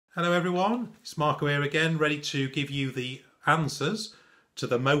Hello everyone, it's Marko here again, ready to give you the answers to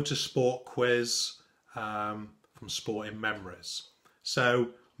the Motorsport quiz from Sporting Memories. So,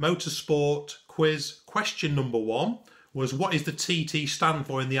 Motorsport quiz question number 1 was, what is the TT stand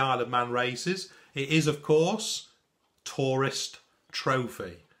for in the Isle of Man races? It is, of course, Tourist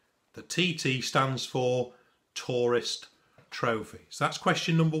Trophy. The TT stands for Tourist Trophy. So that's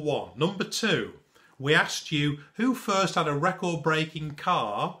question number 1. Number 2, we asked you who first had a record-breaking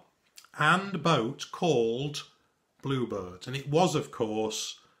car and boat called Bluebird, and it was, of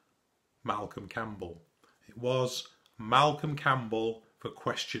course, Malcolm Campbell. It was Malcolm Campbell for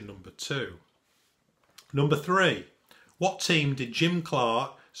question number 2. Number 3, what team did Jim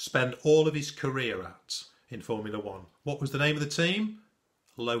Clark spend all of his career at in Formula 1? What was the name of the team?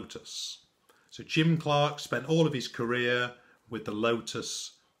 Lotus. So Jim Clark spent all of his career with the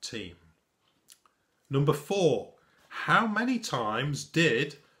Lotus team. Number 4, how many times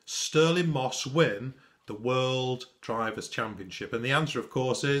did Stirling Moss win the World Drivers' Championship? And the answer, of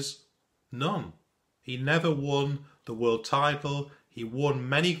course, is none. He never won the world title. He won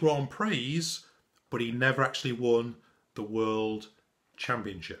many Grand Prix, but he never actually won the World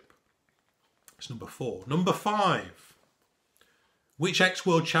Championship. That's number 4. Number 5, which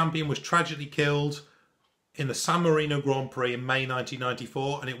ex-world champion was tragically killed in the San Marino Grand Prix in May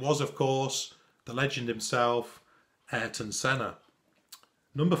 1994? And it was, of course, the legend himself, Ayrton Senna.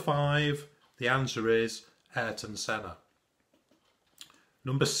 Number 5, the answer is Ayrton Senna.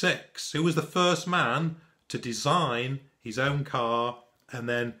 Number 6, who was the first man to design his own car and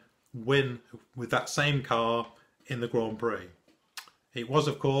then win with that same car in the Grand Prix? It was,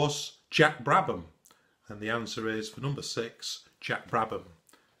 of course, Jack Brabham. And the answer is, for number 6, Jack Brabham.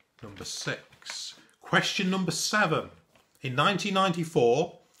 Number 6. Question number 7. In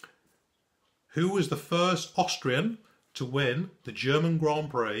 1994, who was the first Austrian to win the German Grand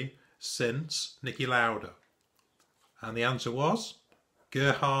Prix since Niki Lauda? And the answer was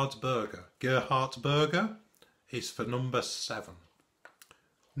Gerhard Berger. Gerhard Berger is for number 7.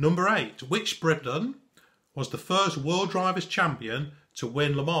 Number 8. Which Briton was the first World Drivers' Champion to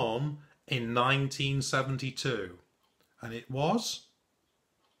win Le Mans in 1972? And it was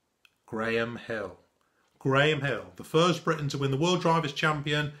Graham Hill. Graham Hill, the first Briton to win the World Drivers'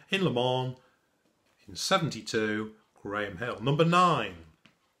 Champion in Le Mans in 72, Graham Hill. Number 9.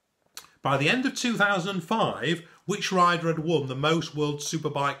 By the end of 2005, which rider had won the most World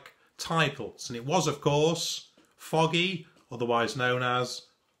Superbike titles? And it was, of course, Foggy, otherwise known as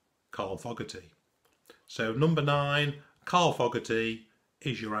Carl Fogarty. So number 9, Carl Fogarty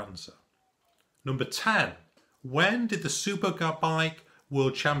is your answer. Number 10. When did the Superbike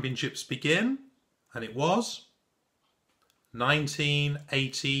World Championships begin? And it was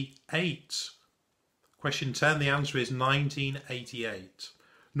 1988. Question 10, the answer is 1988.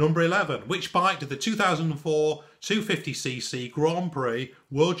 Number 11, which bike did the 2004 250cc Grand Prix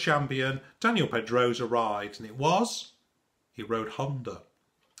World Champion Daniel Pedrosa ride? And it was, he rode Honda.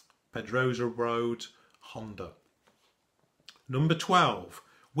 Pedrosa rode Honda. Number 12,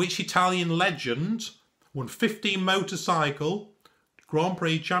 which Italian legend won 15 motorcycle Grand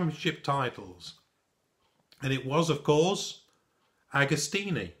Prix Championship titles? And it was, of course,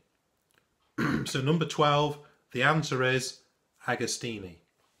 Agostini. So number 12, the answer is Agostini.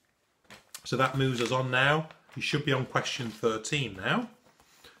 So that moves us on now. You should be on question 13 now.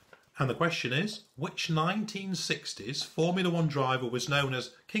 And the question is, which 1960s Formula 1 driver was known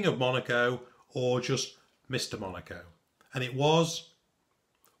as King of Monaco or just Mr. Monaco? And it was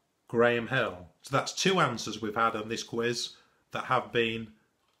Graham Hill. So that's 2 answers we've had on this quiz that have been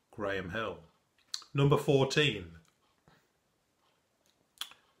Graham Hill. Number 14.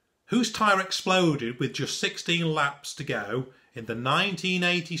 Whose tyre exploded with just 16 laps to go in the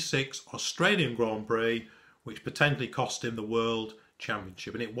 1986 Australian Grand Prix, which potentially cost him the World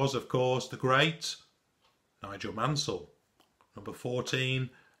Championship? And it was, of course, the great Nigel Mansell. Number 14,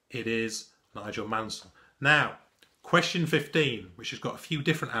 it is Nigel Mansell. Now, question 15, which has got a few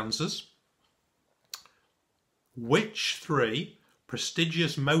different answers. Which 3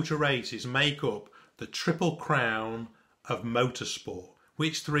 prestigious motor races make up the Triple Crown of Motorsport?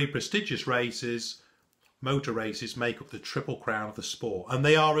 Which 3 prestigious motor races make up the Triple Crown of the sport? And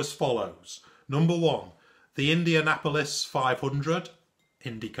they are as follows. Number 1, the Indianapolis 500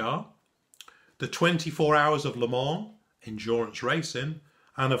 IndyCar, the 24 Hours of Le Mans endurance racing,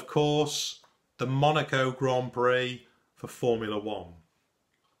 and of course the Monaco Grand Prix for Formula 1.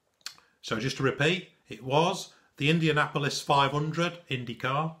 So just to repeat, it was the Indianapolis 500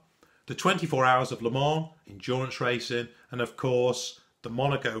 IndyCar, the 24 Hours of Le Mans endurance racing, and of course the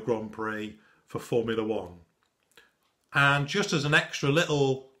Monaco Grand Prix for Formula 1. And just as an extra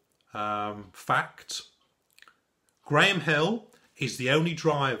little fact. Graham Hill is the only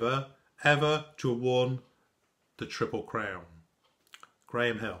driver ever to have won the Triple Crown.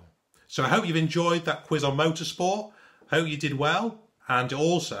 Graham Hill. So I hope you've enjoyed that quiz on motorsport. I hope you did well, and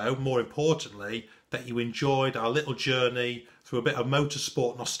also, more importantly, that you enjoyed our little journey through a bit of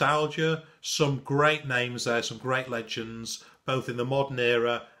motorsport nostalgia. Some great names there, some great legends, both in the modern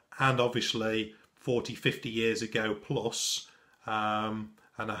era and obviously 40, 50 years ago plus. And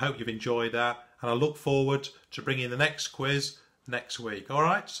I hope you've enjoyed that. And I look forward to bringing the next quiz next week. All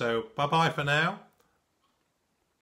right, so bye-bye for now.